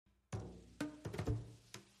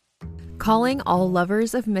Calling all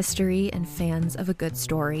lovers of mystery and fans of a good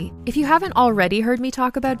story. If you haven't already heard me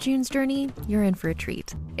talk about June's Journey, you're in for a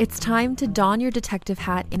treat. It's time to don your detective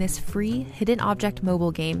hat in this free hidden object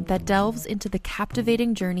mobile game that delves into the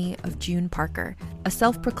captivating journey of June Parker, a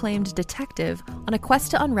self-proclaimed detective on a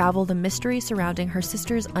quest to unravel the mystery surrounding her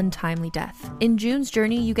sister's untimely death. In June's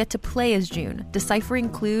Journey, you get to play as June, deciphering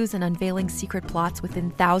clues and unveiling secret plots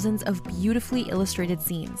within thousands of beautifully illustrated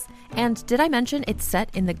scenes. And did I mention it's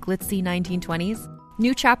set in the glitzy 1920s?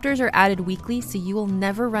 New chapters are added weekly, so you will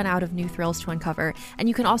never run out of new thrills to uncover, and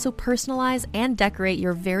you can also personalize and decorate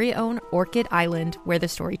your very own Orchid Island where the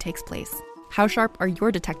story takes place. How sharp are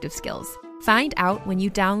your detective skills? Find out when you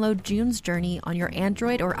download June's Journey on your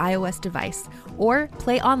Android or iOS device, or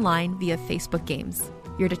play online via Facebook Games.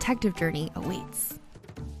 Your detective journey awaits.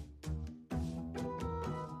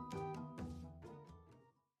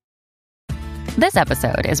 This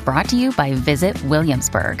episode is brought to you by Visit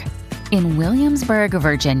Williamsburg. In Williamsburg,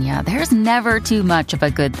 Virginia, there's never too much of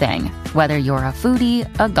a good thing. Whether you're a foodie,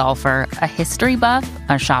 a golfer, a history buff,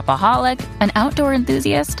 a shopaholic, an outdoor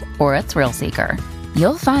enthusiast, or a thrill seeker,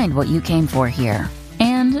 you'll find what you came for here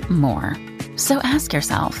and more. So ask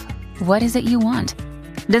yourself, what is it you want?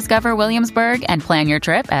 Discover Williamsburg and plan your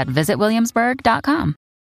trip at visitwilliamsburg.com.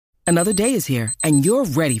 Another day is here, and you're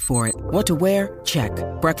ready for it. What to wear? Check.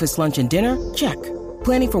 Breakfast, lunch, and dinner? Check.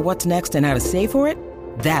 Planning for what's next and how to save for it?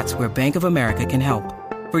 That's where Bank of America can help.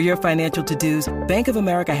 For your financial to-dos, Bank of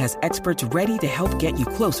America has experts ready to help get you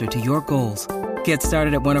closer to your goals. Get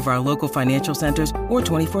started at one of our local financial centers or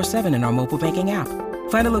 24/7 in our mobile banking app.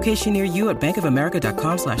 Find a location near you at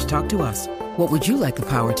bankofamerica.com/talktous. What would you like the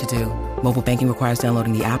power to do? Mobile banking requires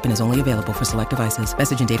downloading the app and is only available for select devices.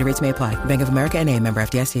 Message and data rates may apply. Bank of America N.A., member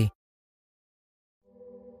FDIC.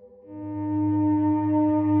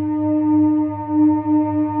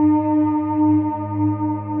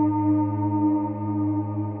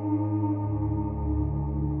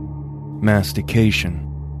 Mastication.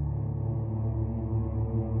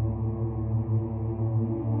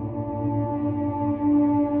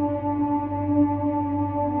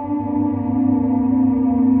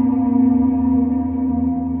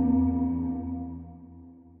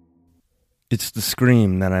 It's the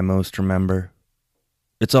scream that I most remember.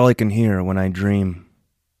 It's all I can hear when I dream.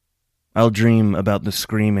 I'll dream about the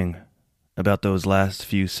screaming, about those last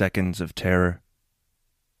few seconds of terror.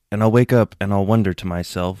 And I'll wake up and I'll wonder to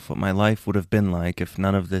myself what my life would have been like if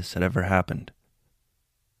none of this had ever happened.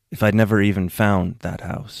 If I'd never even found that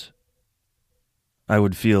house. I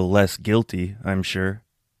would feel less guilty, I'm sure.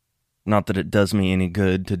 Not that it does me any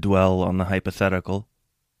good to dwell on the hypothetical,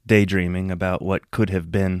 daydreaming about what could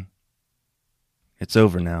have been. It's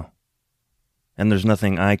over now, and there's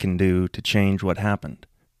nothing I can do to change what happened,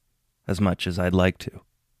 as much as I'd like to.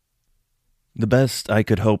 The best I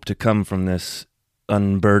could hope to come from this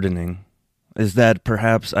unburdening is that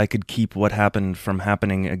perhaps I could keep what happened from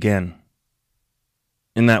happening again.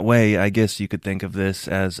 In that way, I guess you could think of this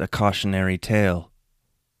as a cautionary tale.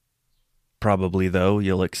 Probably, though,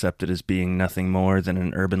 you'll accept it as being nothing more than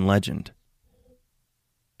an urban legend.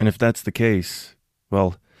 And if that's the case,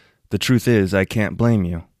 well, the truth is I can't blame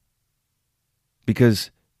you.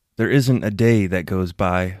 Because there isn't a day that goes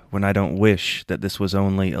by when I don't wish that this was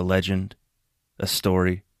only a legend, a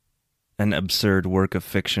story, an absurd work of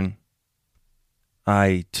fiction.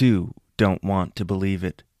 I, too, don't want to believe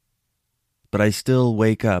it. But I still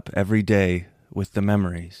wake up every day with the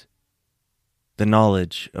memories, the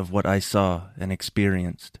knowledge of what I saw and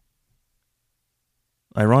experienced.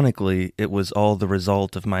 Ironically, it was all the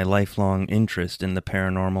result of my lifelong interest in the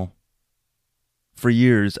paranormal. For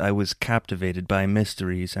years, I was captivated by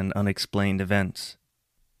mysteries and unexplained events.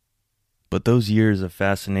 But those years of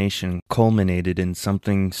fascination culminated in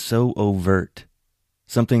something so overt,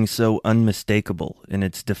 something so unmistakable in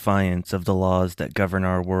its defiance of the laws that govern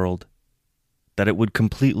our world, that it would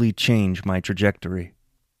completely change my trajectory.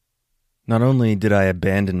 Not only did I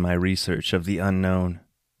abandon my research of the unknown,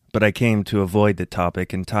 but I came to avoid the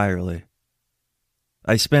topic entirely.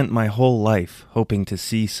 I spent my whole life hoping to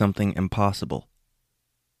see something impossible.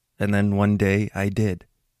 And then one day I did.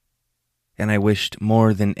 And I wished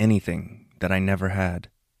more than anything that I never had.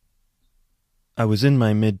 I was in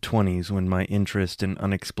my mid-20s when my interest in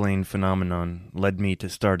unexplained phenomenon led me to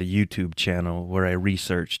start a YouTube channel where I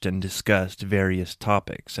researched and discussed various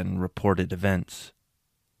topics and reported events.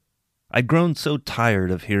 I'd grown so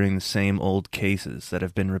tired of hearing the same old cases that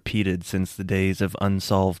have been repeated since the days of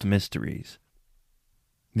unsolved mysteries.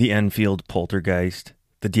 The Enfield poltergeist,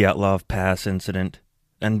 the Dyatlov Pass incident,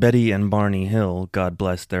 and Betty and Barney Hill, God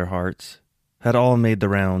bless their hearts, had all made the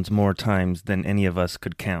rounds more times than any of us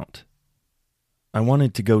could count. I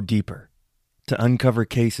wanted to go deeper, to uncover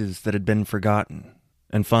cases that had been forgotten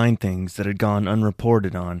and find things that had gone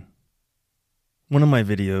unreported on. One of my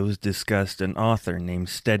videos discussed an author named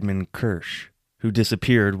Stedman Kirsch, who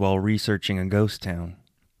disappeared while researching a ghost town.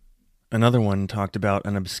 Another one talked about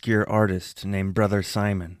an obscure artist named Brother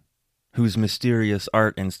Simon, whose mysterious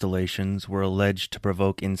art installations were alleged to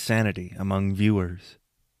provoke insanity among viewers.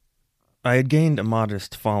 I had gained a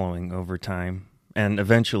modest following over time, and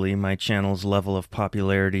eventually my channel's level of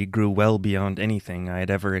popularity grew well beyond anything I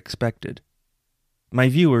had ever expected. My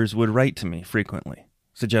viewers would write to me frequently,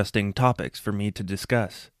 suggesting topics for me to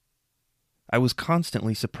discuss. I was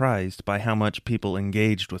constantly surprised by how much people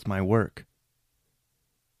engaged with my work.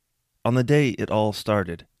 On the day it all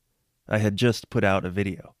started, I had just put out a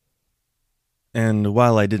video. And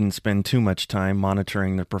while I didn't spend too much time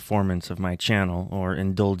monitoring the performance of my channel or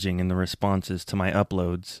indulging in the responses to my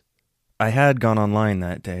uploads, I had gone online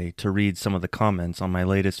that day to read some of the comments on my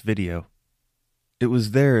latest video. It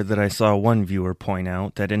was there that I saw one viewer point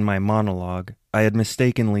out that in my monologue, I had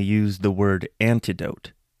mistakenly used the word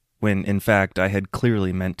antidote, when in fact I had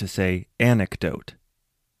clearly meant to say anecdote.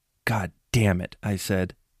 God damn it, I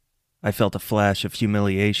said. I felt a flash of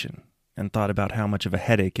humiliation and thought about how much of a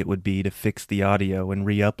headache it would be to fix the audio and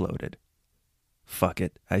re-upload it. Fuck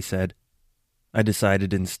it, I said. I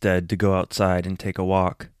decided instead to go outside and take a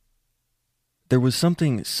walk. There was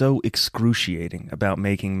something so excruciating about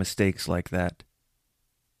making mistakes like that.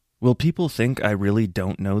 Will people think I really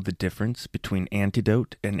don't know the difference between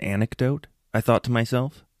antidote and anecdote? I thought to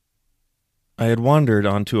myself. I had wandered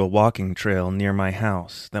onto a walking trail near my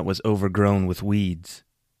house that was overgrown with weeds.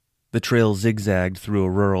 The trail zigzagged through a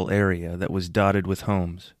rural area that was dotted with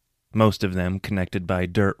homes, most of them connected by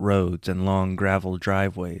dirt roads and long gravel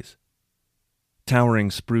driveways.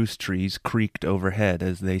 Towering spruce trees creaked overhead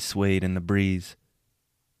as they swayed in the breeze.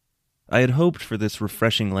 I had hoped for this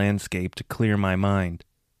refreshing landscape to clear my mind,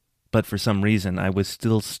 but for some reason I was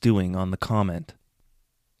still stewing on the comment.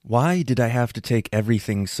 Why did I have to take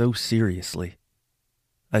everything so seriously?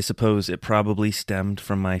 I suppose it probably stemmed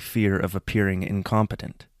from my fear of appearing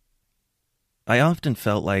incompetent. I often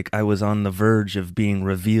felt like I was on the verge of being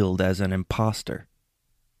revealed as an imposter,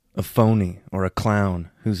 a phony or a clown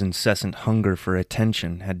whose incessant hunger for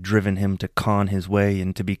attention had driven him to con his way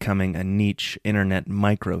into becoming a niche internet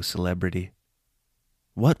micro-celebrity.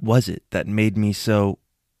 What was it that made me so...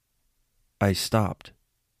 I stopped,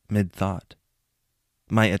 mid-thought,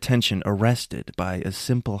 my attention arrested by a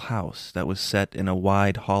simple house that was set in a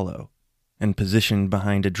wide hollow and positioned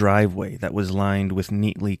behind a driveway that was lined with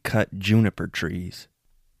neatly cut juniper trees.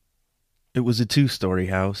 It was a 2-story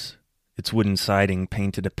house, its wooden siding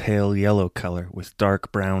painted a pale yellow color with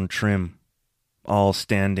dark brown trim, all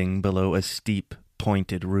standing below a steep,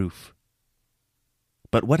 pointed roof.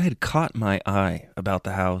 But what had caught my eye about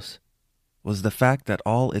the house was the fact that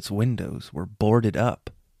all its windows were boarded up,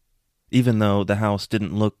 even though the house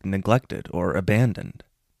didn't look neglected or abandoned.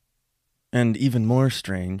 And even more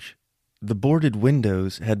strange, the boarded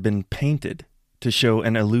windows had been painted to show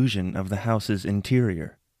an illusion of the house's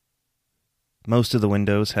interior. Most of the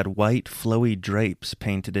windows had white, flowy drapes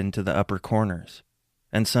painted into the upper corners,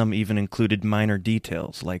 and some even included minor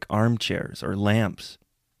details like armchairs or lamps,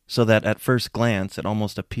 so that at first glance it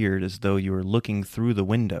almost appeared as though you were looking through the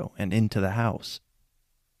window and into the house.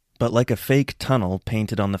 But like a fake tunnel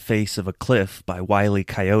painted on the face of a cliff by Wile E.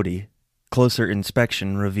 Coyote, closer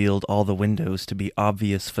inspection revealed all the windows to be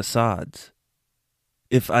obvious facades.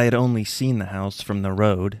 If I had only seen the house from the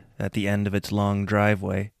road at the end of its long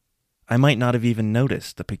driveway, I might not have even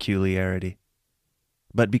noticed the peculiarity.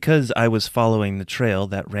 But because I was following the trail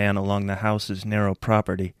that ran along the house's narrow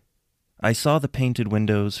property, I saw the painted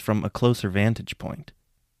windows from a closer vantage point,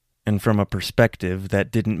 and from a perspective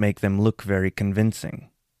that didn't make them look very convincing.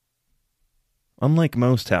 Unlike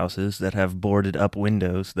most houses that have boarded-up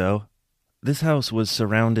windows, though, this house was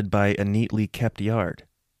surrounded by a neatly kept yard.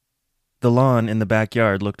 The lawn in the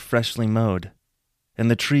backyard looked freshly mowed, and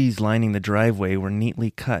the trees lining the driveway were neatly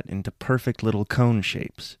cut into perfect little cone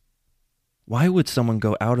shapes. Why would someone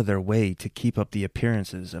go out of their way to keep up the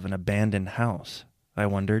appearances of an abandoned house, I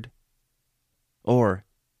wondered. Or,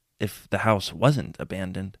 if the house wasn't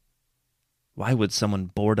abandoned, why would someone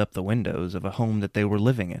board up the windows of a home that they were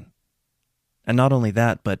living in? And not only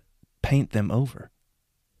that, but paint them over.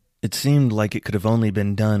 It seemed like it could have only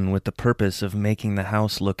been done with the purpose of making the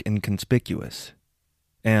house look inconspicuous,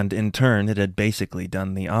 and in turn it had basically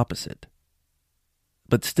done the opposite.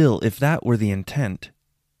 But still, if that were the intent,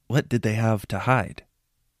 what did they have to hide?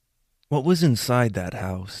 What was inside that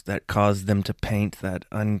house that caused them to paint that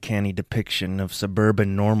uncanny depiction of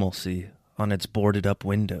suburban normalcy on its boarded-up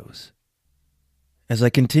windows? As I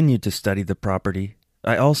continued to study the property,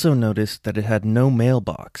 I also noticed that it had no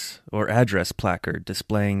mailbox or address placard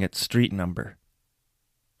displaying its street number.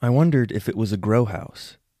 I wondered if it was a grow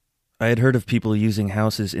house. I had heard of people using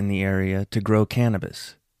houses in the area to grow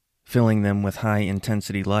cannabis, filling them with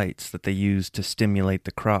high-intensity lights that they used to stimulate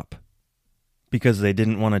the crop. Because they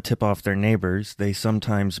didn't want to tip off their neighbors, they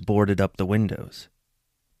sometimes boarded up the windows.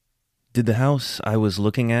 Did the house I was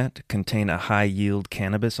looking at contain a high-yield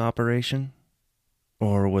cannabis operation?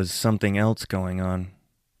 Or was something else going on?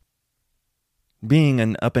 Being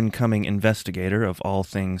an up-and-coming investigator of all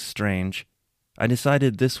things strange, I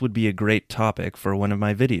decided this would be a great topic for one of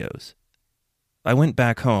my videos. I went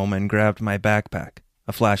back home and grabbed my backpack,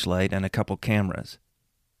 a flashlight, and a couple cameras.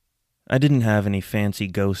 I didn't have any fancy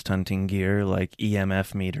ghost hunting gear like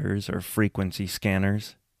EMF meters or frequency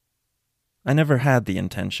scanners. I never had the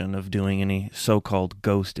intention of doing any so-called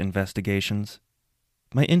ghost investigations.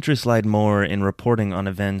 My interest lied more in reporting on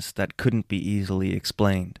events that couldn't be easily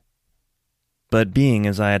explained. But being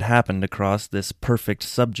as I had happened across this perfect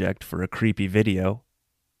subject for a creepy video,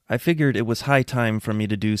 I figured it was high time for me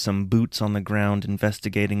to do some boots-on-the-ground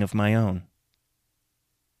investigating of my own.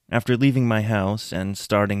 After leaving my house and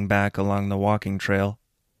starting back along the walking trail,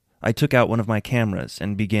 I took out one of my cameras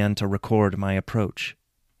and began to record my approach.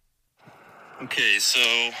 Okay, so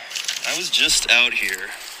I was just out here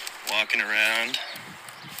walking around.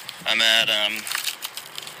 I'm at,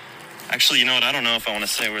 actually, you know what? I don't know if I want to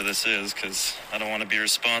say where this is because I don't want to be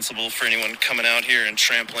responsible for anyone coming out here and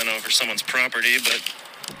trampling over someone's property, but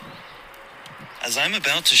as I'm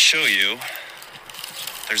about to show you,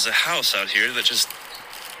 there's a house out here that just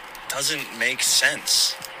doesn't make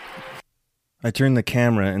sense. I turned the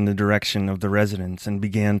camera in the direction of the residence and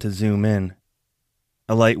began to zoom in.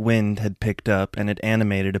 A light wind had picked up and it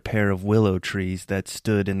animated a pair of willow trees that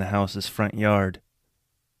stood in the house's front yard.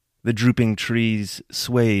 The drooping trees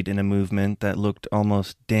swayed in a movement that looked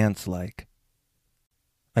almost dance-like.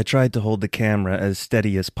 I tried to hold the camera as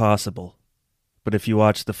steady as possible, but if you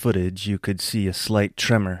watched the footage, you could see a slight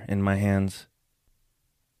tremor in my hands.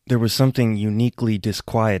 There was something uniquely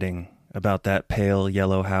disquieting about that pale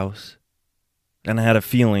yellow house, and I had a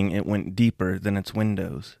feeling it went deeper than its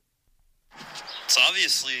windows. It's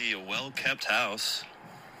obviously a well-kept house.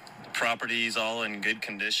 The property's all in good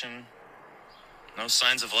condition. No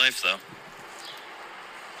signs of life, though.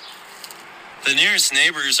 The nearest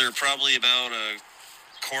neighbors are probably about a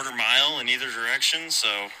quarter mile in either direction,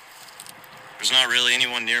 so there's not really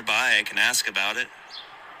anyone nearby I can ask about it.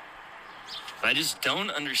 I just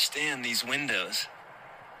don't understand these windows.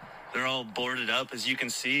 They're all boarded up, as you can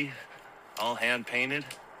see, all hand-painted.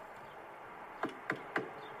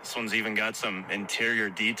 This one's even got some interior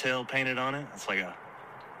detail painted on it. It's like a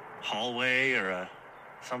hallway or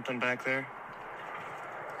something back there.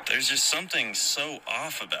 There's just something so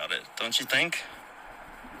off about it, don't you think?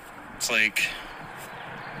 It's like,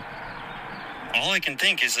 all I can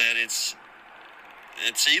think is that it's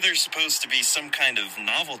either supposed to be some kind of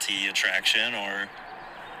novelty attraction or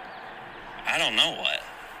I don't know what.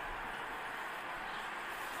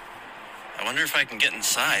 I wonder if I can get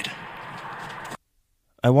inside.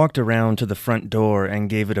 I walked around to the front door and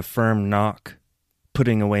gave it a firm knock,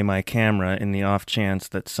 putting away my camera in the off chance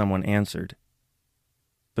that someone answered.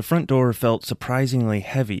 The front door felt surprisingly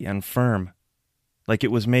heavy and firm, like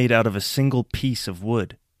it was made out of a single piece of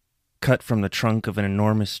wood, cut from the trunk of an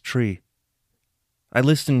enormous tree. I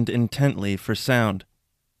listened intently for sound,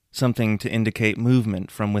 something to indicate movement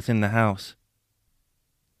from within the house.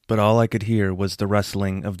 But all I could hear was the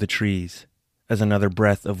rustling of the trees, as another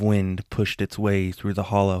breath of wind pushed its way through the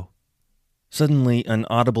hollow. Suddenly, an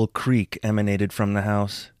audible creak emanated from the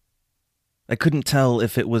house. I couldn't tell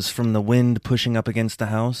if it was from the wind pushing up against the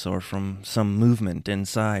house or from some movement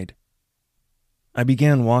inside. I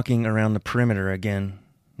began walking around the perimeter again,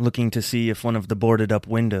 looking to see if one of the boarded-up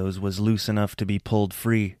windows was loose enough to be pulled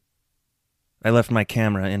free. I left my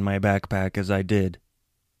camera in my backpack as I did,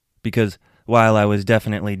 because while I was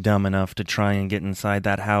definitely dumb enough to try and get inside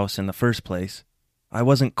that house in the first place, I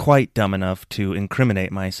wasn't quite dumb enough to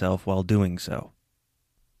incriminate myself while doing so.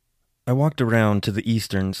 I walked around to the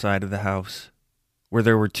eastern side of the house, where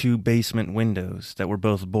there were 2 basement windows that were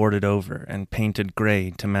both boarded over and painted gray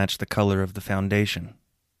to match the color of the foundation.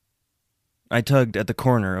 I tugged at the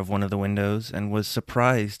corner of one of the windows and was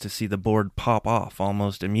surprised to see the board pop off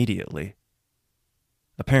almost immediately.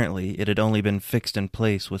 Apparently, it had only been fixed in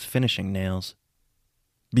place with finishing nails.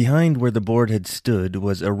 Behind where the board had stood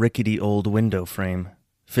was a rickety old window frame,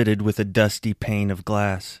 fitted with a dusty pane of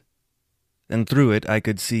glass, and through it I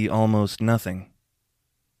could see almost nothing.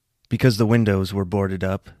 Because the windows were boarded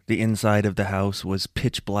up, the inside of the house was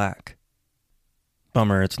pitch black.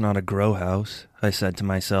 Bummer it's not a grow house, I said to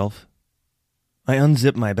myself. I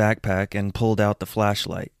unzipped my backpack and pulled out the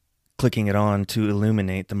flashlight, clicking it on to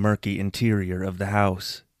illuminate the murky interior of the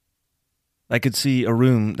house. I could see a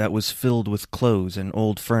room that was filled with clothes and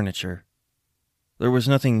old furniture. There was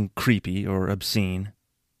nothing creepy or obscene,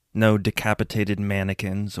 no decapitated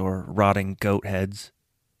mannequins or rotting goat heads.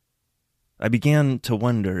 I began to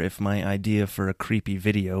wonder if my idea for a creepy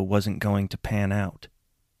video wasn't going to pan out.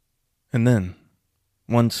 And then,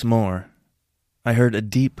 once more, I heard a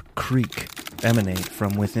deep creak emanate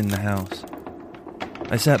from within the house.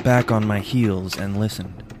 I sat back on my heels and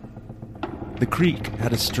listened. The creak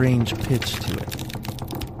had a strange pitch to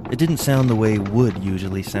it. It didn't sound the way wood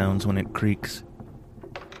usually sounds when it creaks.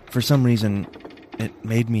 For some reason, it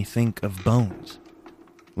made me think of bones,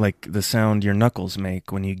 like the sound your knuckles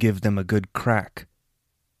make when you give them a good crack,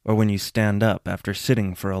 or when you stand up after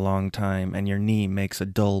sitting for a long time and your knee makes a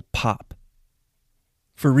dull pop.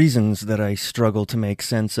 For reasons that I struggle to make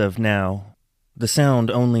sense of now, the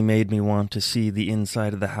sound only made me want to see the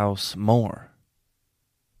inside of the house more.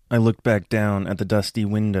 I looked back down at the dusty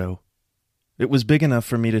window. It was big enough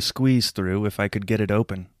for me to squeeze through if I could get it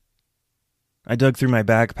open. I dug through my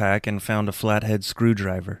backpack and found a flathead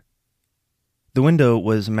screwdriver. The window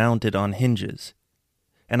was mounted on hinges,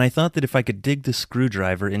 and I thought that if I could dig the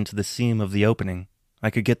screwdriver into the seam of the opening,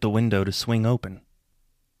 I could get the window to swing open.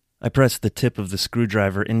 I pressed the tip of the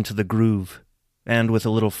screwdriver into the groove, and with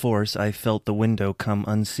a little force I felt the window come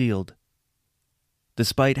unsealed.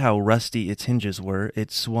 Despite how rusty its hinges were,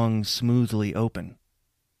 it swung smoothly open,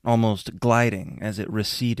 almost gliding as it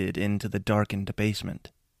receded into the darkened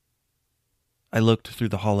basement. I looked through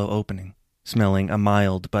the hollow opening, smelling a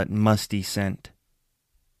mild but musty scent.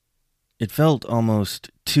 It felt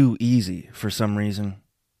almost too easy for some reason.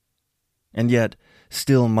 And yet,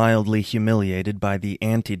 still mildly humiliated by the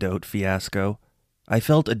antidote fiasco, I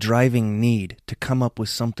felt a driving need to come up with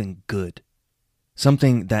something good,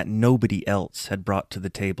 something that nobody else had brought to the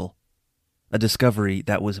table, a discovery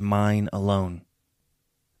that was mine alone.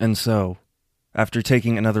 And so, after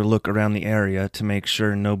taking another look around the area to make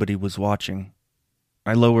sure nobody was watching,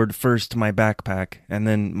 I lowered first my backpack and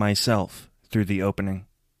then myself through the opening.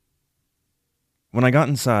 When I got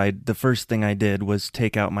inside, the first thing I did was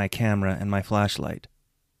take out my camera and my flashlight.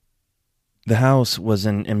 The house was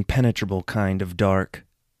an impenetrable kind of dark.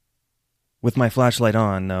 With my flashlight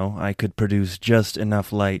on, though, I could produce just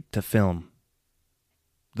enough light to film.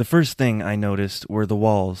 The first thing I noticed were the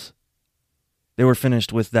walls. They were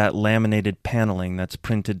finished with that laminated paneling that's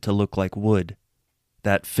printed to look like wood,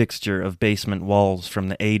 that fixture of basement walls from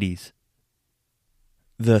the 80s.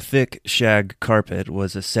 The thick shag carpet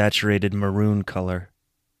was a saturated maroon color,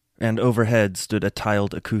 and overhead stood a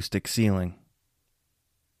tiled acoustic ceiling.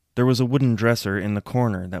 There was a wooden dresser in the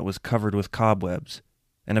corner that was covered with cobwebs,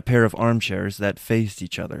 and a pair of armchairs that faced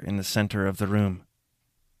each other in the center of the room.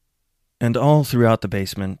 And all throughout the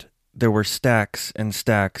basement, there were stacks and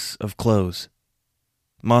stacks of clothes.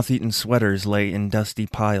 Moth-eaten sweaters lay in dusty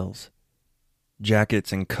piles.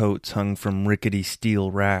 Jackets and coats hung from rickety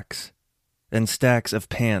steel racks, and stacks of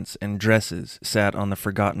pants and dresses sat on the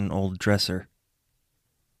forgotten old dresser.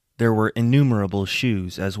 There were innumerable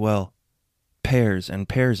shoes as well, pairs and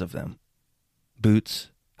pairs of them. Boots,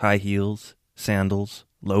 high heels, sandals,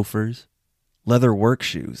 loafers, leather work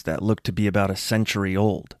shoes that looked to be about a century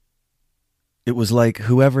old. It was like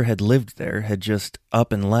whoever had lived there had just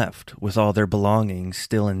up and left with all their belongings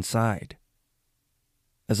still inside.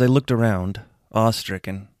 As I looked around,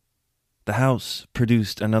 awe-stricken, the house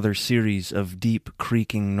produced another series of deep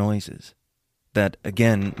creaking noises that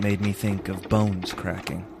again made me think of bones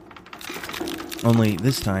cracking. Only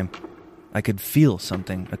this time, I could feel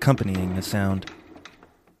something accompanying the sound.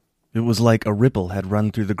 It was like a ripple had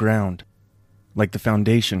run through the ground, like the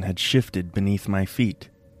foundation had shifted beneath my feet.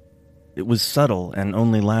 It was subtle and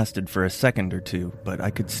only lasted for a second or two, but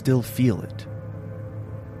I could still feel it.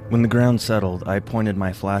 When the ground settled, I pointed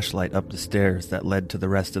my flashlight up the stairs that led to the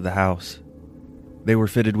rest of the house. They were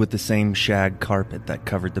fitted with the same shag carpet that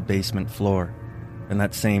covered the basement floor, and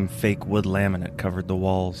that same fake wood laminate covered the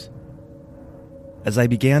walls. As I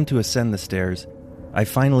began to ascend the stairs, I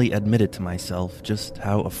finally admitted to myself just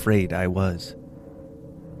how afraid I was.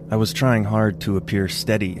 I was trying hard to appear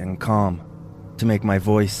steady and calm, to make my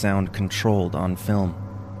voice sound controlled on film,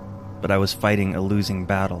 but I was fighting a losing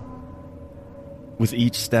battle. With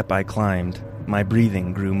each step I climbed, my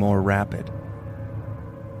breathing grew more rapid.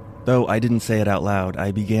 Though I didn't say it out loud,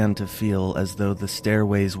 I began to feel as though the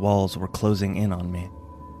stairway's walls were closing in on me.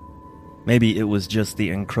 Maybe it was just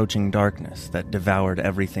the encroaching darkness that devoured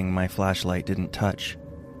everything my flashlight didn't touch,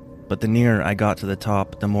 but the nearer I got to the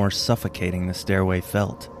top, the more suffocating the stairway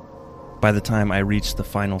felt. By the time I reached the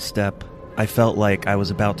final step, I felt like I was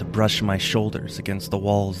about to brush my shoulders against the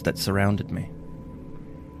walls that surrounded me.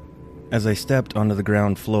 As I stepped onto the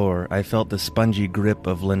ground floor, I felt the spongy grip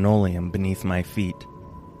of linoleum beneath my feet.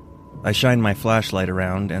 I shined my flashlight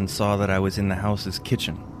around and saw that I was in the house's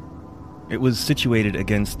kitchen. It was situated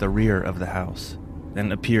against the rear of the house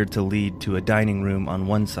and appeared to lead to a dining room on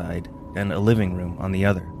one side and a living room on the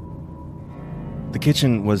other. The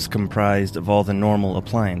kitchen was comprised of all the normal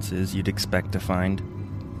appliances you'd expect to find.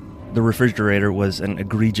 The refrigerator was an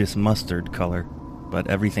egregious mustard color, but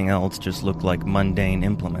everything else just looked like mundane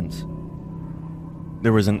implements.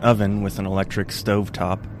 There was an oven with an electric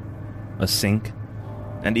stovetop, a sink,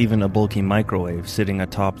 and even a bulky microwave sitting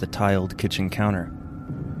atop the tiled kitchen counter.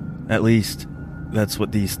 At least, that's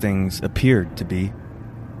what these things appeared to be.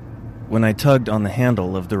 When I tugged on the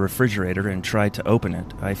handle of the refrigerator and tried to open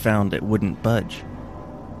it, I found it wouldn't budge.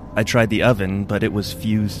 I tried the oven, but it was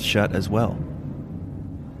fused shut as well.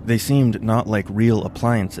 They seemed not like real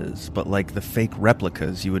appliances, but like the fake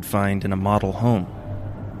replicas you would find in a model home.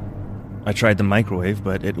 I tried the microwave,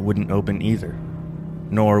 but it wouldn't open either.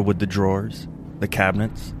 Nor would the drawers, the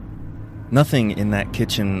cabinets. Nothing in that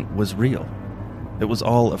kitchen was real. It was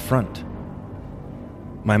all a front.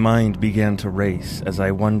 My mind began to race as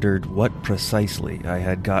I wondered what precisely I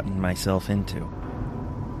had gotten myself into.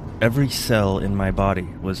 Every cell in my body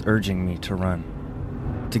was urging me to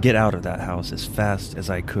run, to get out of that house as fast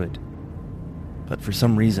as I could. But for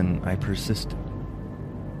some reason, I persisted.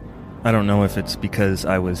 I don't know if it's because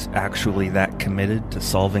I was actually that committed to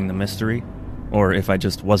solving the mystery, or if I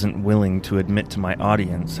just wasn't willing to admit to my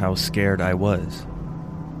audience how scared I was.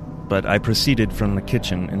 But I proceeded from the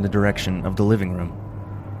kitchen in the direction of the living room.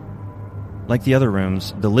 Like the other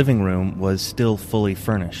rooms, the living room was still fully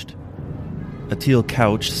furnished. A teal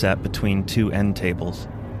couch sat between two end tables,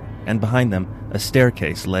 and behind them, a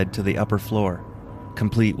staircase led to the upper floor,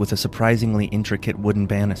 complete with a surprisingly intricate wooden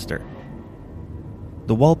banister.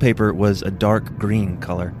 The wallpaper was a dark green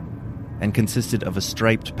color, and consisted of a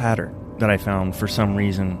striped pattern that I found, for some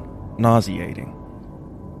reason, nauseating.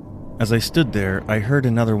 As I stood there, I heard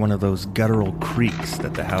another one of those guttural creaks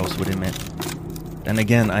that the house would emit. And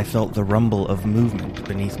again I felt the rumble of movement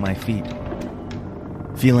beneath my feet.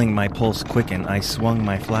 Feeling my pulse quicken, I swung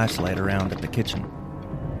my flashlight around at the kitchen.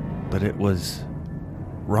 But it was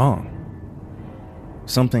wrong.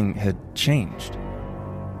 Something had changed.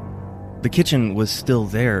 The kitchen was still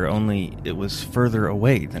there, only it was further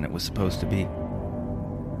away than it was supposed to be.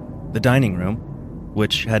 The dining room,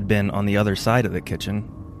 which had been on the other side of the kitchen,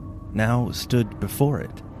 now stood before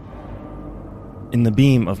it. In the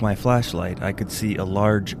beam of my flashlight, I could see a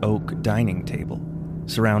large oak dining table,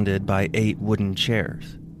 surrounded by 8 wooden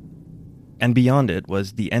chairs. And beyond it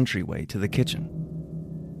was the entryway to the kitchen.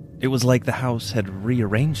 It was like the house had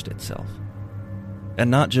rearranged itself.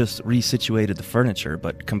 And not just resituated the furniture,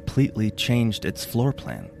 but completely changed its floor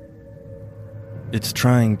plan. "It's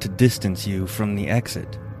trying to distance you from the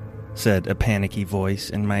exit," said a panicky voice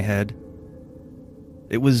in my head.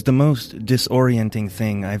 It was the most disorienting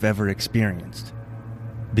thing I've ever experienced.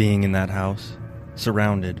 Being in that house,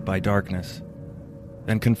 surrounded by darkness,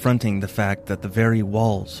 and confronting the fact that the very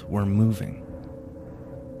walls were moving.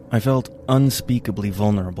 I felt unspeakably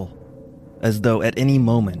vulnerable, as though at any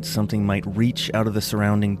moment something might reach out of the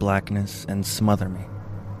surrounding blackness and smother me,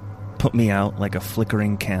 put me out like a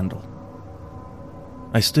flickering candle.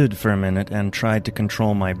 I stood for a minute and tried to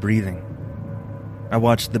control my breathing. I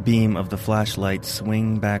watched the beam of the flashlight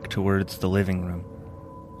swing back towards the living room,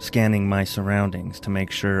 scanning my surroundings to make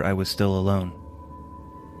sure I was still alone.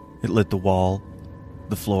 It lit the wall,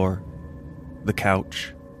 the floor, the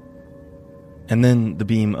couch. And then the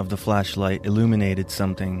beam of the flashlight illuminated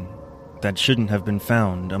something that shouldn't have been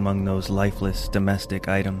found among those lifeless domestic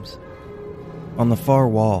items. On the far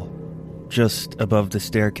wall, just above the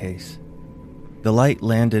staircase, the light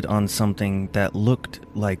landed on something that looked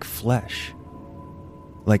like flesh,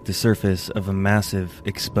 like the surface of a massive,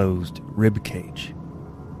 exposed rib cage.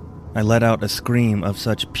 I let out a scream of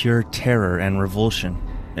such pure terror and revulsion.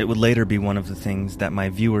 It would later be one of the things that my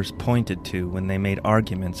viewers pointed to when they made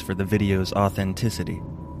arguments for the video's authenticity.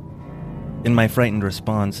 In my frightened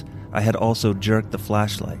response, I had also jerked the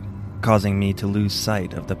flashlight, causing me to lose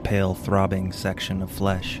sight of the pale, throbbing section of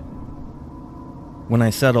flesh. When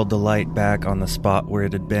I settled the light back on the spot where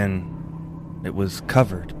it had been, it was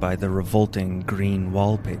covered by the revolting green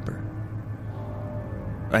wallpaper.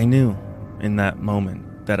 I knew, in that moment,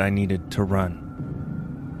 that I needed to run.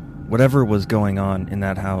 Whatever was going on in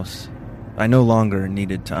that house, I no longer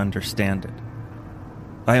needed to understand it.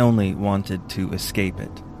 I only wanted to escape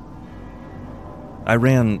it. I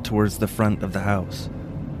ran towards the front of the house,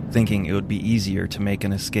 thinking it would be easier to make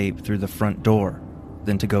an escape through the front door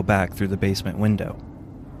than to go back through the basement window.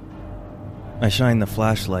 I shined the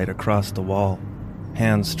flashlight across the wall,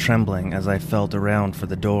 hands trembling as I felt around for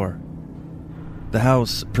the door. The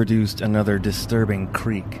house produced another disturbing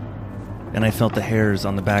creak, and I felt the hairs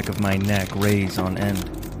on the back of my neck raise on end.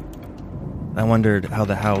 I wondered how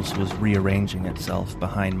the house was rearranging itself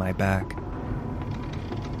behind my back.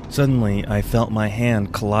 Suddenly, I felt my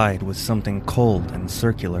hand collide with something cold and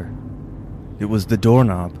circular. It was the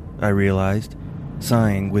doorknob, I realized,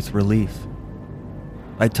 sighing with relief.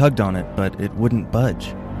 I tugged on it, but it wouldn't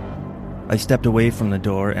budge. I stepped away from the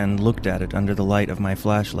door and looked at it under the light of my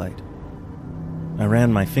flashlight. I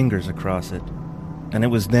ran my fingers across it, and it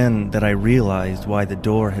was then that I realized why the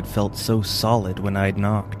door had felt so solid when I'd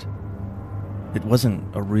knocked. It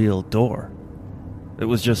wasn't a real door. It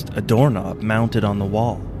was just a doorknob mounted on the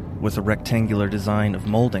wall, with a rectangular design of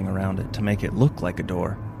molding around it to make it look like a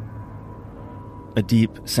door. A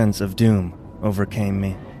deep sense of doom overcame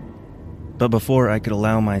me. But before I could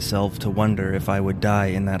allow myself to wonder if I would die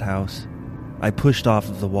in that house, I pushed off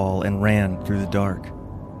of the wall and ran through the dark.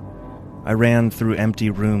 I ran through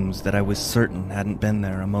empty rooms that I was certain hadn't been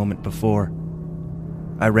there a moment before.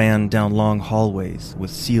 I ran down long hallways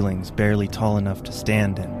with ceilings barely tall enough to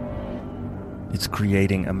stand in. "It's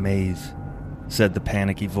creating a maze," said the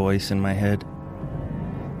panicky voice in my head.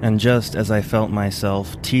 And just as I felt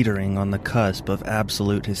myself teetering on the cusp of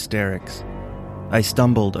absolute hysterics, I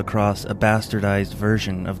stumbled across a bastardized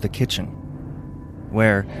version of the kitchen,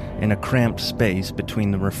 where, in a cramped space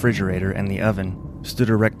between the refrigerator and the oven, stood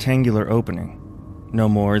a rectangular opening, no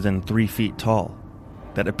more than 3 feet tall,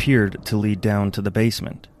 that appeared to lead down to the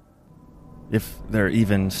basement. If there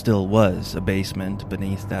even still was a basement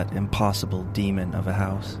beneath that impossible demon of a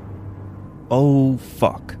house. "Oh,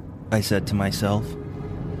 fuck," I said to myself,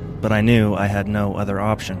 but I knew I had no other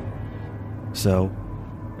option. So,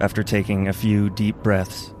 after taking a few deep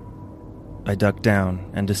breaths, I ducked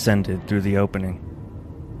down and descended through the opening.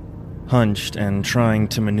 Hunched and trying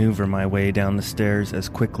to maneuver my way down the stairs as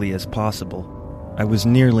quickly as possible, I was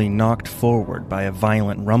nearly knocked forward by a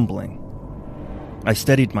violent rumbling. I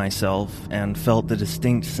steadied myself and felt the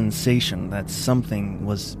distinct sensation that something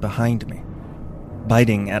was behind me,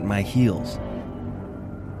 biting at my heels.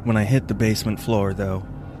 When I hit the basement floor, though,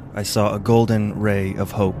 I saw a golden ray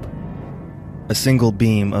of hope. A single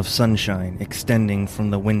beam of sunshine extending from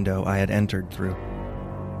the window I had entered through.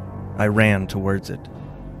 I ran towards it,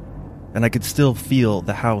 and I could still feel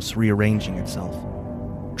the house rearranging itself,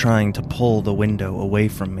 trying to pull the window away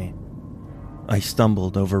from me. I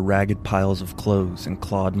stumbled over ragged piles of clothes and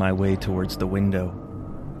clawed my way towards the window.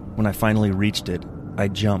 When I finally reached it, I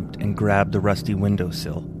jumped and grabbed the rusty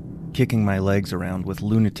windowsill, kicking my legs around with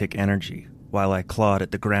lunatic energy while I clawed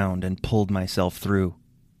at the ground and pulled myself through.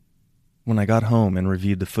 When I got home and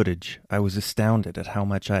reviewed the footage, I was astounded at how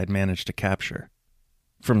much I had managed to capture.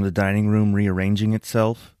 From the dining room rearranging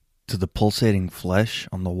itself, to the pulsating flesh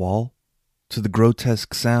on the wall, to the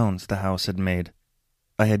grotesque sounds the house had made,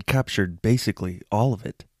 I had captured basically all of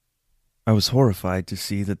it. I was horrified to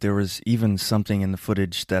see that there was even something in the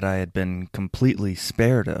footage that I had been completely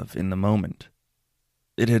spared of in the moment.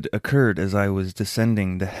 It had occurred as I was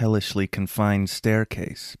descending the hellishly confined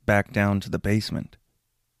staircase back down to the basement.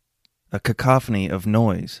 A cacophony of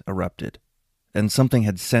noise erupted, and something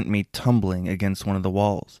had sent me tumbling against one of the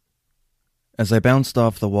walls. As I bounced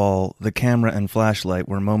off the wall, the camera and flashlight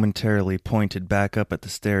were momentarily pointed back up at the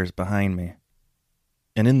stairs behind me.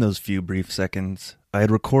 And in those few brief seconds, I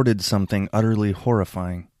had recorded something utterly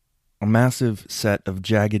horrifying. A massive set of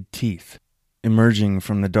jagged teeth, emerging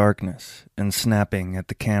from the darkness and snapping at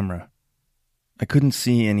the camera. I couldn't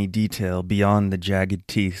see any detail beyond the jagged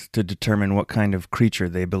teeth to determine what kind of creature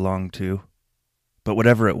they belonged to. But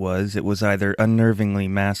whatever it was either unnervingly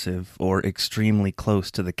massive or extremely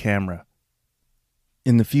close to the camera.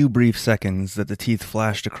 In the few brief seconds that the teeth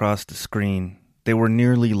flashed across the screen, they were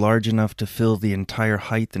nearly large enough to fill the entire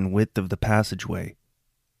height and width of the passageway.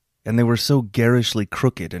 And they were so garishly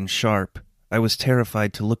crooked and sharp, I was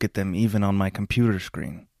terrified to look at them even on my computer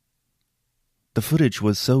screen. The footage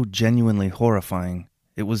was so genuinely horrifying,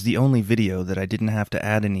 it was the only video that I didn't have to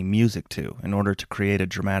add any music to in order to create a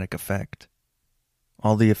dramatic effect.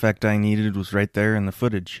 All the effect I needed was right there in the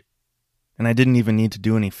footage. And I didn't even need to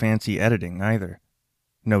do any fancy editing either.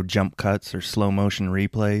 No jump cuts or slow motion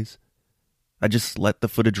replays. I just let the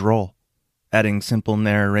footage roll, adding simple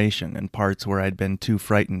narration in parts where I'd been too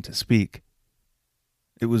frightened to speak.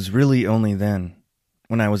 It was really only then,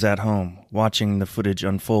 when I was at home, watching the footage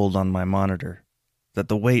unfold on my monitor, that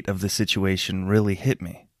the weight of the situation really hit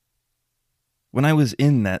me. When I was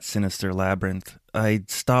in that sinister labyrinth, I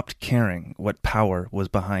stopped caring what power was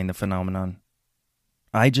behind the phenomenon.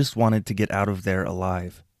 I just wanted to get out of there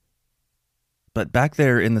alive. But back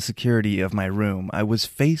there in the security of my room, I was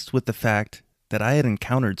faced with the fact that I had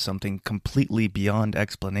encountered something completely beyond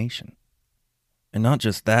explanation. And not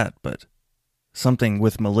just that, but something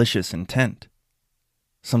with malicious intent.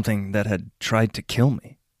 Something that had tried to kill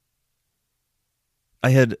me.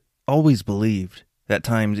 I had always believed, at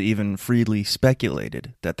times even freely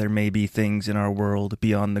speculated, that there may be things in our world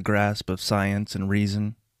beyond the grasp of science and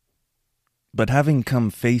reason. But having come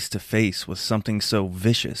face to face with something so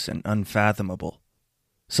vicious and unfathomable,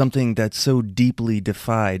 something that so deeply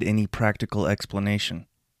defied any practical explanation,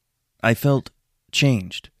 I felt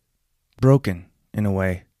changed, broken in a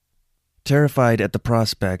way, terrified at the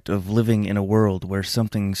prospect of living in a world where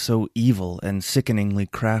something so evil and sickeningly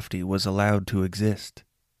crafty was allowed to exist.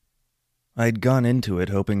 I'd gone into it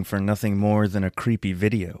hoping for nothing more than a creepy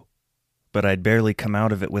video, but I'd barely come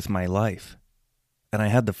out of it with my life, and I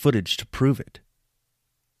had the footage to prove it.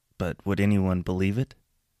 But would anyone believe it?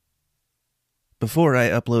 Before I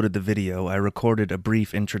uploaded the video, I recorded a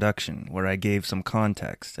brief introduction where I gave some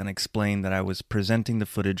context and explained that I was presenting the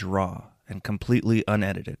footage raw and completely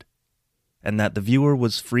unedited, and that the viewer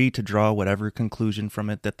was free to draw whatever conclusion from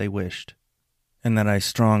it that they wished, and that I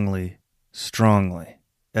strongly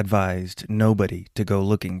advised nobody to go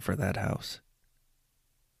looking for that house.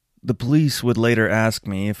 The police would later ask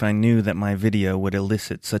me if I knew that my video would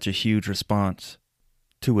elicit such a huge response,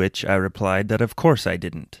 to which I replied that of course I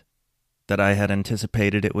didn't, that I had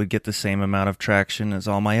anticipated it would get the same amount of traction as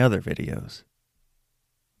all my other videos.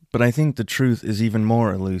 But I think the truth is even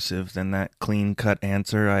more elusive than that clean-cut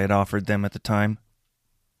answer I had offered them at the time.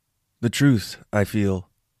 The truth, I feel,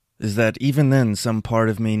 is that even then some part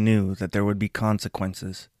of me knew that there would be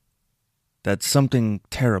consequences, that something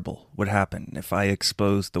terrible would happen if I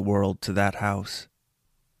exposed the world to that house.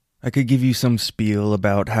 I could give you some spiel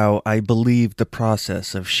about how I believed the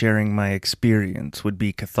process of sharing my experience would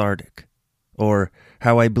be cathartic, or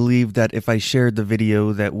how I believed that if I shared the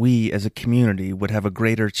video that we as a community would have a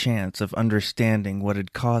greater chance of understanding what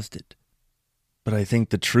had caused it. But I think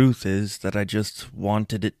the truth is that I just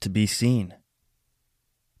wanted it to be seen.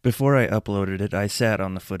 Before I uploaded it, I sat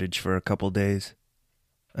on the footage for a couple days.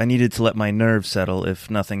 I needed to let my nerves settle, if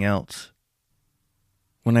nothing else.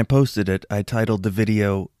 When I posted it, I titled the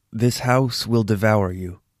video, "This House Will Devour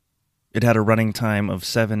You." It had a running time of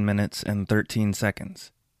 7 minutes and 13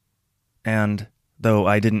 seconds. And, though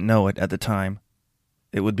I didn't know it at the time,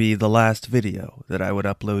 it would be the last video that I would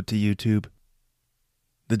upload to YouTube.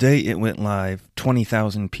 The day it went live,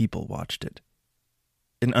 20,000 people watched it.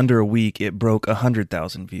 In under a week, it broke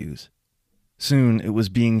 100,000 views. Soon, it was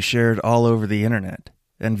being shared all over the internet,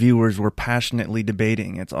 and viewers were passionately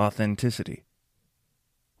debating its authenticity.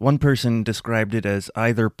 One person described it as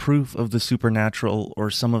either proof of the supernatural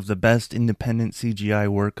or some of the best independent CGI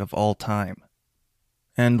work of all time.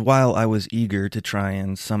 And while I was eager to try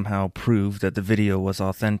and somehow prove that the video was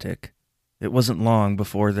authentic, it wasn't long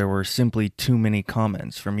before there were simply too many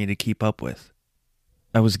comments for me to keep up with.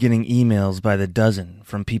 I was getting emails by the dozen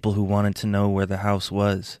from people who wanted to know where the house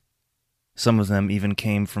was. Some of them even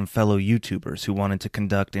came from fellow YouTubers who wanted to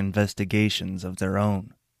conduct investigations of their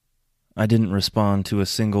own. I didn't respond to a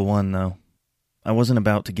single one, though. I wasn't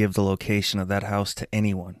about to give the location of that house to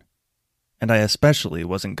anyone. And I especially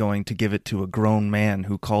wasn't going to give it to a grown man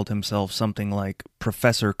who called himself something like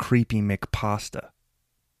Professor Creepy McPasta.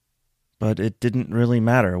 But it didn't really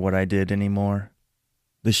matter what I did anymore.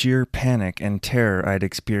 The sheer panic and terror I'd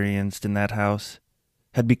experienced in that house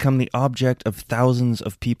had become the object of thousands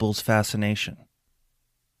of people's fascination.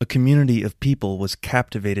 A community of people was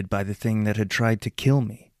captivated by the thing that had tried to kill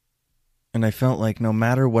me. And I felt like no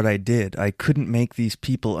matter what I did, I couldn't make these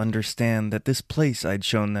people understand that this place I'd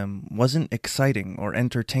shown them wasn't exciting or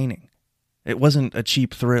entertaining. It wasn't a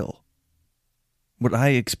cheap thrill. What I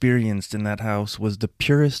experienced in that house was the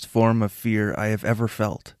purest form of fear I have ever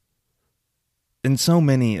felt. In so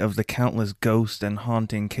many of the countless ghost and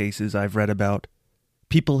haunting cases I've read about,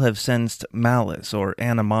 people have sensed malice or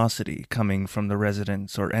animosity coming from the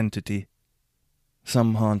residents or entity.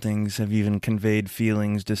 Some hauntings have even conveyed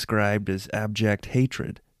feelings described as abject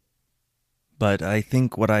hatred. But I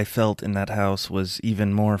think what I felt in that house was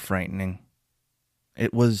even more frightening.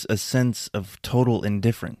 It was a sense of total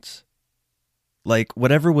indifference. Like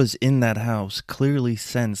whatever was in that house clearly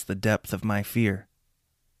sensed the depth of my fear,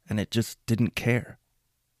 and it just didn't care.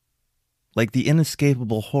 Like the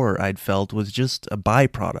inescapable horror I'd felt was just a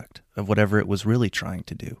byproduct of whatever it was really trying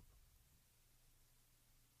to do.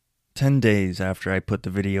 10 days after I put the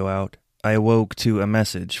video out, I awoke to a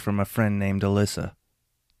message from a friend named Alyssa.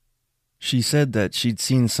 She said that she'd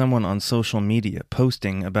seen someone on social media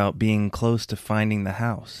posting about being close to finding the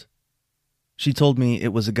house. She told me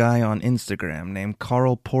it was a guy on Instagram named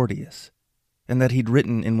Carl Porteous, and that he'd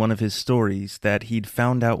written in one of his stories that he'd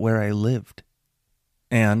found out where I lived.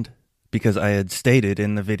 And, because I had stated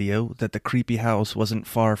in the video that the creepy house wasn't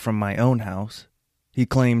far from my own house, he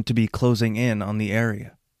claimed to be closing in on the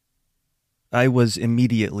area. I was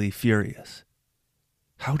immediately furious.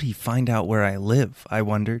 How'd he find out where I live, I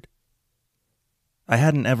wondered. I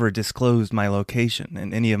hadn't ever disclosed my location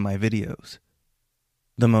in any of my videos.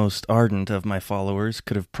 The most ardent of my followers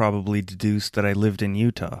could have probably deduced that I lived in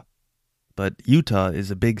Utah, but Utah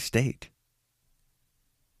is a big state.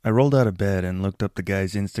 I rolled out of bed and looked up the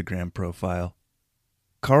guy's Instagram profile.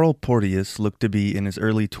 Carl Porteous looked to be in his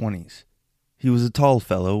early 20s. He was a tall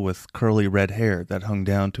fellow with curly red hair that hung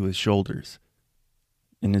down to his shoulders.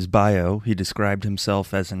 In his bio, he described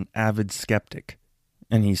himself as an avid skeptic,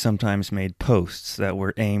 and he sometimes made posts that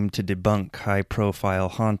were aimed to debunk high-profile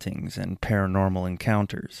hauntings and paranormal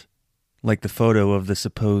encounters, like the photo of the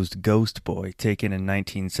supposed ghost boy taken in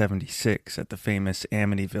 1976 at the famous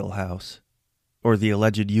Amityville house, or the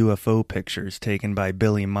alleged UFO pictures taken by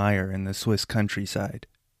Billy Meyer in the Swiss countryside.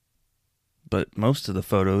 But most of the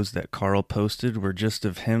photos that Carl posted were just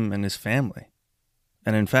of him and his family,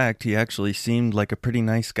 and in fact, he actually seemed like a pretty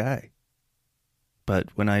nice guy. But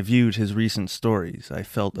when I viewed his recent stories, I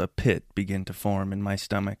felt a pit begin to form in my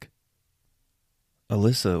stomach.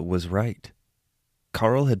 Alyssa was right.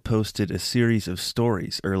 Carl had posted a series of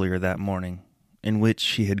stories earlier that morning, in which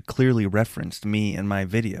he had clearly referenced me in my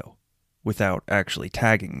video, without actually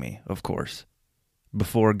tagging me, of course,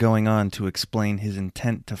 before going on to explain his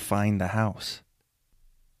intent to find the house.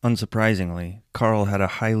 Unsurprisingly, Carl had a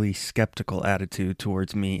highly skeptical attitude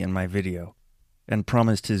towards me in my video, and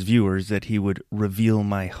promised his viewers that he would reveal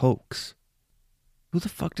my hoax. Who the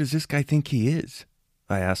fuck does this guy think he is?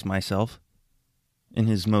 I asked myself. In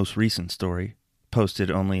his most recent story, posted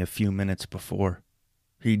only a few minutes before,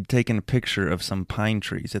 he'd taken a picture of some pine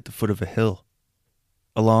trees at the foot of a hill.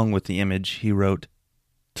 Along with the image, he wrote,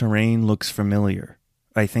 "Terrain looks familiar.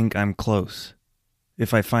 I think I'm close.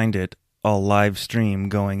 If I find it, I'll live stream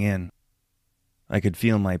going in." I could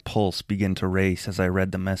feel my pulse begin to race as I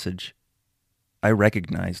read the message. I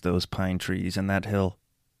recognized those pine trees and that hill,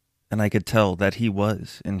 and I could tell that he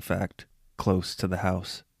was, in fact, close to the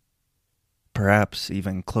house. Perhaps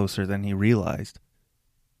even closer than he realized.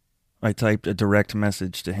 I typed a direct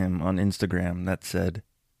message to him on Instagram that said,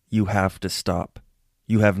 "You have to stop.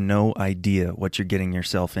 You have no idea what you're getting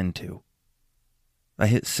yourself into." I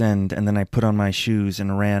hit send, and then I put on my shoes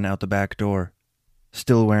and ran out the back door,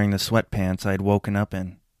 still wearing the sweatpants I'd woken up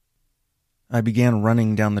in. I began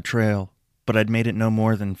running down the trail, but I'd made it no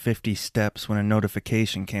more than 50 steps when a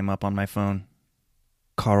notification came up on my phone.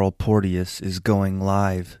 "Carl Porteous is going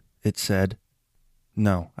live," it said.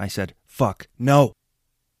 "No," I said. "Fuck, no!"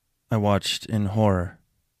 I watched in horror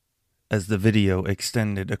as the video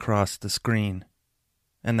extended across the screen,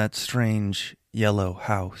 and that strange yellow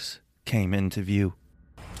house came into view.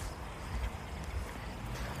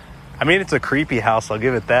 I mean, it's a creepy house, I'll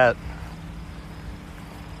give it that.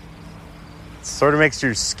 It sort of makes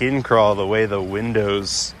your skin crawl the way the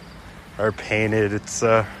windows are painted. It's,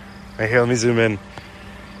 right here, let me zoom in.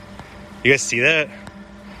 You guys see that?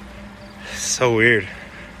 So weird.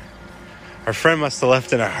 Our friend must have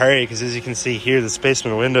left in a hurry, because as you can see here, this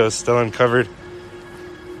basement window is still uncovered.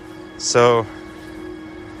 So,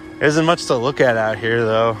 there isn't much to look at out here,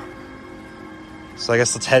 though. So I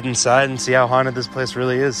guess let's head inside and see how haunted this place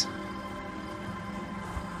really is.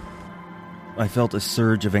 I felt a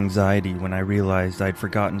surge of anxiety when I realized I'd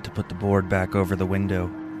forgotten to put the board back over the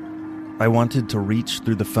window. I wanted to reach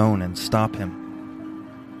through the phone and stop him.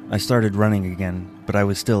 I started running again, but I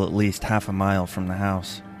was still at least half a mile from the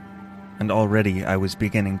house. And already I was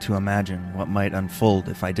beginning to imagine what might unfold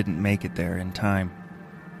if I didn't make it there in time.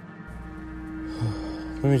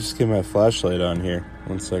 Let me just get my flashlight on here.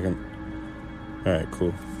 1 second. Alright,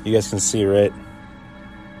 cool. You guys can see, right?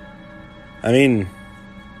 I mean,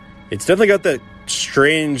 it's definitely got that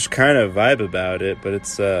strange kind of vibe about it, but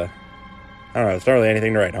it's, I don't know, it's not really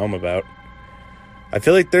anything to write home about. I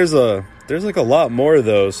feel like there's like a lot more,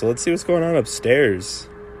 though, so let's see what's going on upstairs.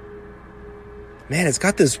 Man, it's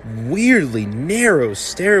got this weirdly narrow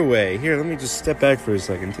stairway. Here, let me just step back for a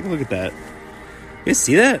second. Take a look at that. You guys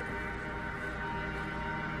see that?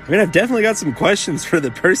 I mean, I've definitely got some questions for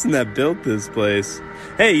the person that built this place.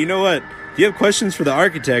 Hey, you know what? If you have questions for the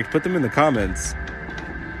architect, put them in the comments.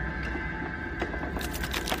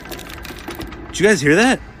 Did you guys hear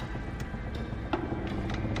that?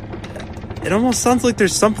 It almost sounds like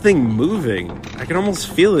there's something moving. I can almost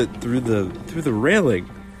feel it through the railing.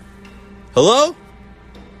 Hello?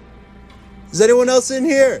 Is anyone else in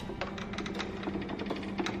here?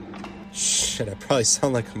 Shit, I probably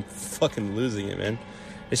sound like I'm fucking losing it, man.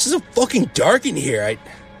 It's just so fucking dark in here. I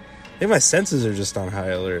think my senses are just on high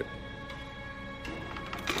alert.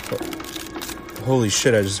 Holy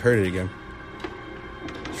shit, I just heard it again.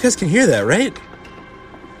 You guys can hear that, right?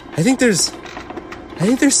 I think there's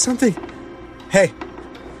something.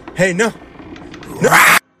 Hey, no.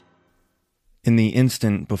 In the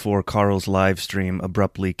instant before Carl's live stream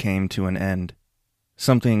abruptly came to an end,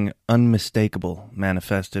 something unmistakable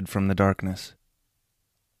manifested from the darkness.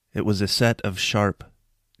 It was a set of sharp,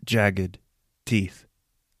 jagged teeth,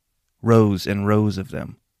 rows and rows of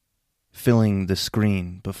them, filling the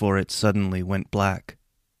screen before it suddenly went black.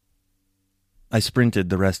 I sprinted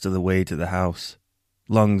the rest of the way to the house,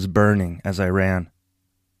 lungs burning as I ran.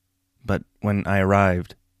 But when I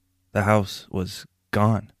arrived, the house was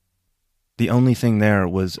gone. The only thing there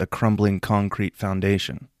was a crumbling concrete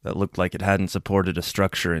foundation that looked like it hadn't supported a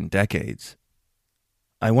structure in decades.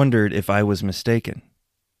 I wondered if I was mistaken,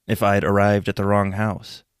 if I'd arrived at the wrong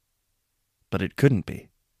house. But it couldn't be.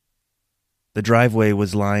 The driveway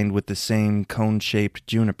was lined with the same cone-shaped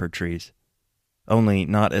juniper trees, only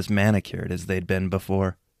not as manicured as they'd been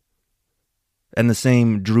before. And the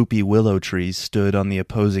same droopy willow trees stood on the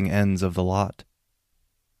opposing ends of the lot.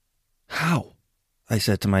 How? I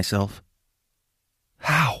said to myself.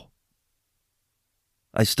 How?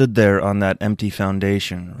 I stood there on that empty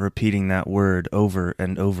foundation, repeating that word over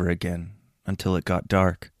and over again until it got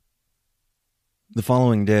dark. The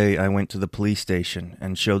following day, I went to the police station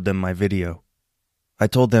and showed them my video. I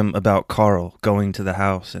told them about Carl going to the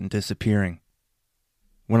house and disappearing.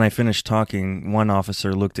 When I finished talking, one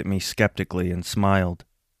officer looked at me skeptically and smiled.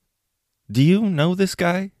 "Do you know this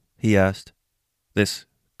guy?" he asked. "This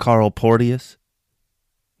Carl Porteous?"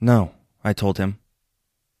 "No," I told him.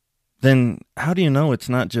 "Then how do you know it's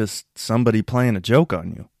not just somebody playing a joke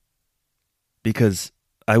on you?" "Because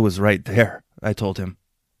I was right there," I told him.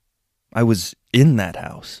 "I was in that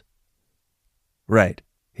house." "Right,"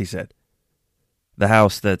 he said. "The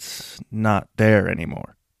house that's not there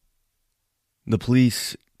anymore." The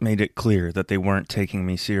police made it clear that they weren't taking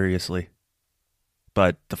me seriously.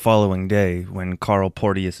 But the following day, when Carl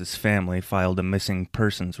Porteous's family filed a missing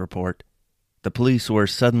persons report, the police were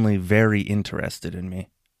suddenly very interested in me.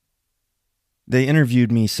 They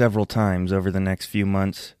interviewed me several times over the next few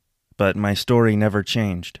months, but my story never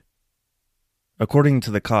changed. According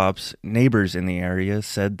to the cops, neighbors in the area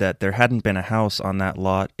said that there hadn't been a house on that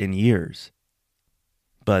lot in years.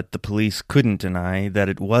 But the police couldn't deny that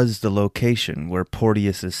it was the location where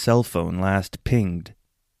Porteous's cell phone last pinged.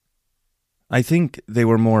 I think they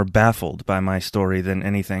were more baffled by my story than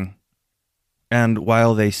anything. And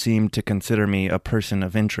while they seemed to consider me a person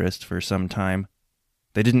of interest for some time,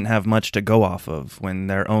 they didn't have much to go off of when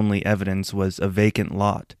their only evidence was a vacant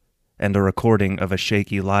lot and a recording of a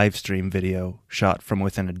shaky live stream video shot from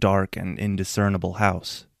within a dark and indiscernible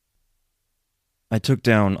house. I took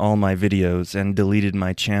down all my videos and deleted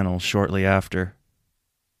my channel shortly after.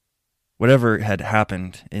 Whatever had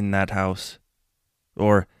happened in that house,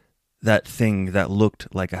 or that thing that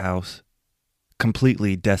looked like a house,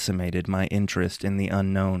 completely decimated my interest in the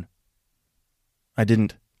unknown. I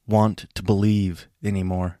didn't want to believe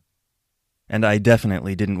anymore, and I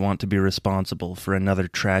definitely didn't want to be responsible for another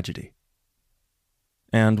tragedy.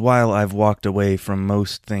 And while I've walked away from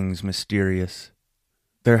most things mysterious,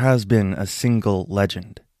 there has been a single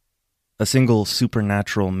legend, a single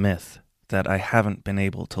supernatural myth that I haven't been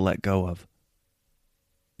able to let go of.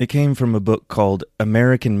 It came from a book called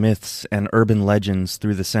American Myths and Urban Legends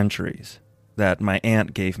Through the Centuries that my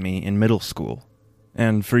aunt gave me in middle school,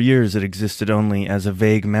 and for years it existed only as a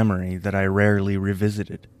vague memory that I rarely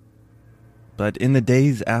revisited. But in the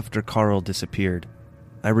days after Carl disappeared,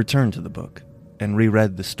 I returned to the book and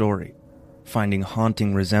reread the story, finding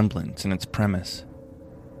haunting resemblance in its premise.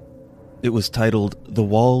 It was titled The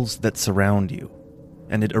Walls That Surround You,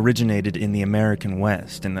 and it originated in the American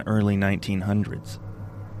West in the early 1900s,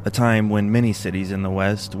 a time when many cities in the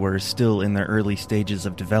West were still in their early stages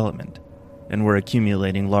of development and were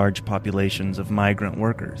accumulating large populations of migrant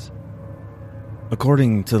workers.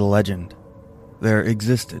 According to the legend, there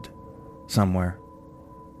existed, somewhere,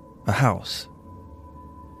 a house.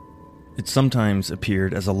 It sometimes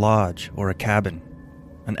appeared as a lodge or a cabin,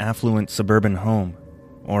 an affluent suburban home,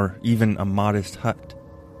 or even a modest hut.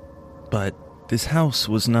 But this house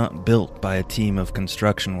was not built by a team of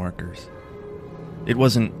construction workers. It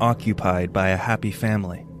wasn't occupied by a happy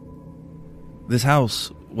family. This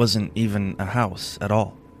house wasn't even a house at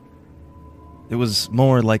all. It was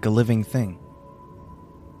more like a living thing.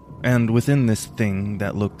 And within this thing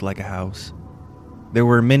that looked like a house, there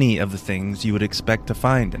were many of the things you would expect to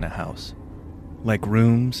find in a house, like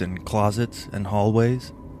rooms and closets and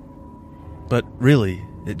hallways. But really,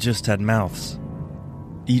 it just had mouths.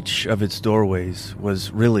 Each of its doorways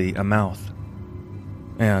was really a mouth.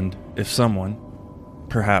 And if someone,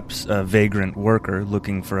 perhaps a vagrant worker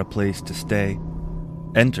looking for a place to stay,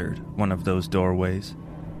 entered one of those doorways,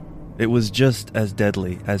 it was just as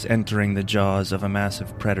deadly as entering the jaws of a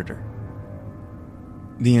massive predator.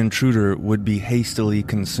 The intruder would be hastily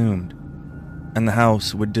consumed, and the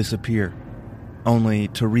house would disappear, only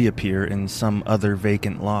to reappear in some other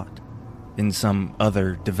vacant lot, in some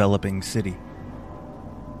other developing city.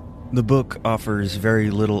 The book offers very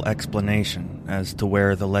little explanation as to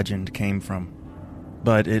where the legend came from,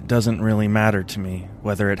 but it doesn't really matter to me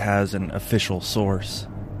whether it has an official source.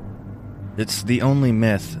 It's the only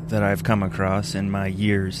myth that I've come across in my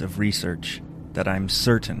years of research that I'm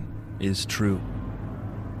certain is true.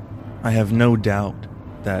 I have no doubt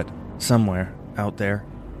that somewhere out there,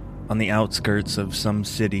 on the outskirts of some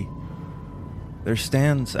city, there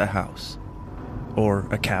stands a house, or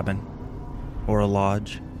a cabin, or a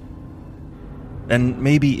lodge. And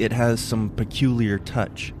maybe it has some peculiar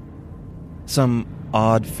touch, some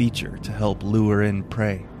odd feature to help lure in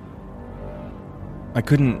prey. I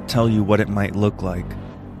couldn't tell you what it might look like,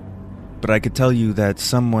 but I could tell you that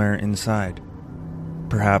somewhere inside,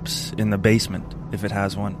 perhaps in the basement if it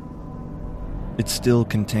has one, it still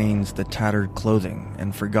contains the tattered clothing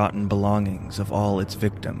and forgotten belongings of all its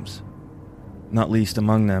victims, not least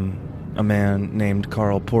among them a man named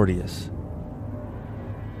Carl Porteous.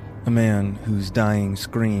 A man whose dying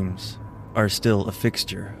screams are still a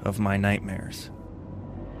fixture of my nightmares.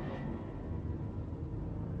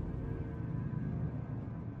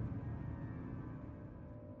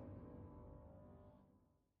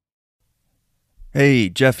 Hey,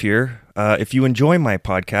 Jeff here. If you enjoy my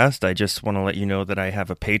podcast, I just want to let you know that I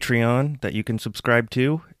have a Patreon that you can subscribe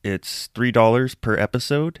to. It's $3 per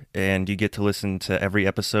episode, and you get to listen to every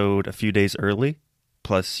episode a few days early.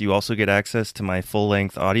 Plus, you also get access to my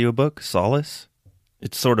full-length audiobook, Solace.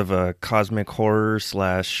 It's sort of a cosmic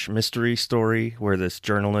horror/mystery story where this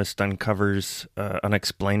journalist uncovers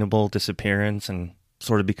unexplainable disappearance and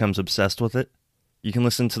sort of becomes obsessed with it. You can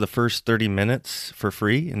listen to the first 30 minutes for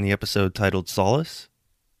free in the episode titled Solace.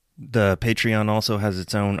 The Patreon also has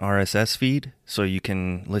its own RSS feed, so you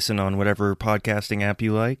can listen on whatever podcasting app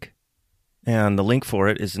you like. And the link for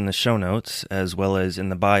it is in the show notes, as well as in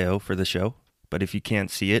the bio for the show. But if you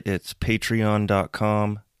can't see it, it's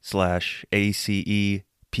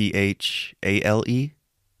patreon.com/ACEPHALE.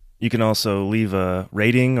 You can also leave a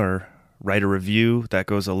rating or write a review. That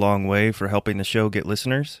goes a long way for helping the show get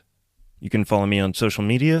listeners. You can follow me on social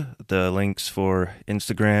media. The links for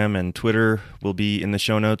Instagram and Twitter will be in the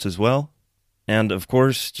show notes as well. And of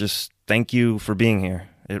course, just thank you for being here.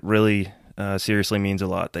 It really seriously means a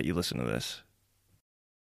lot that you listen to this.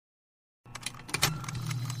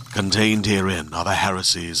 Contained herein are the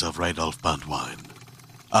heresies of Radolf Burntwine,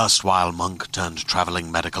 erstwhile monk turned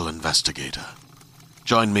traveling medical investigator.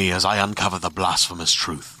 Join me as I uncover the blasphemous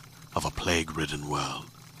truth of a plague-ridden world,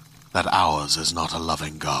 that ours is not a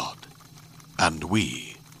loving God, and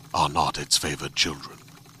we are not its favored children.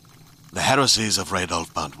 The Heresies of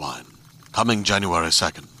Radolf Burntwine, coming January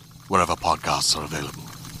 2nd, wherever podcasts are available.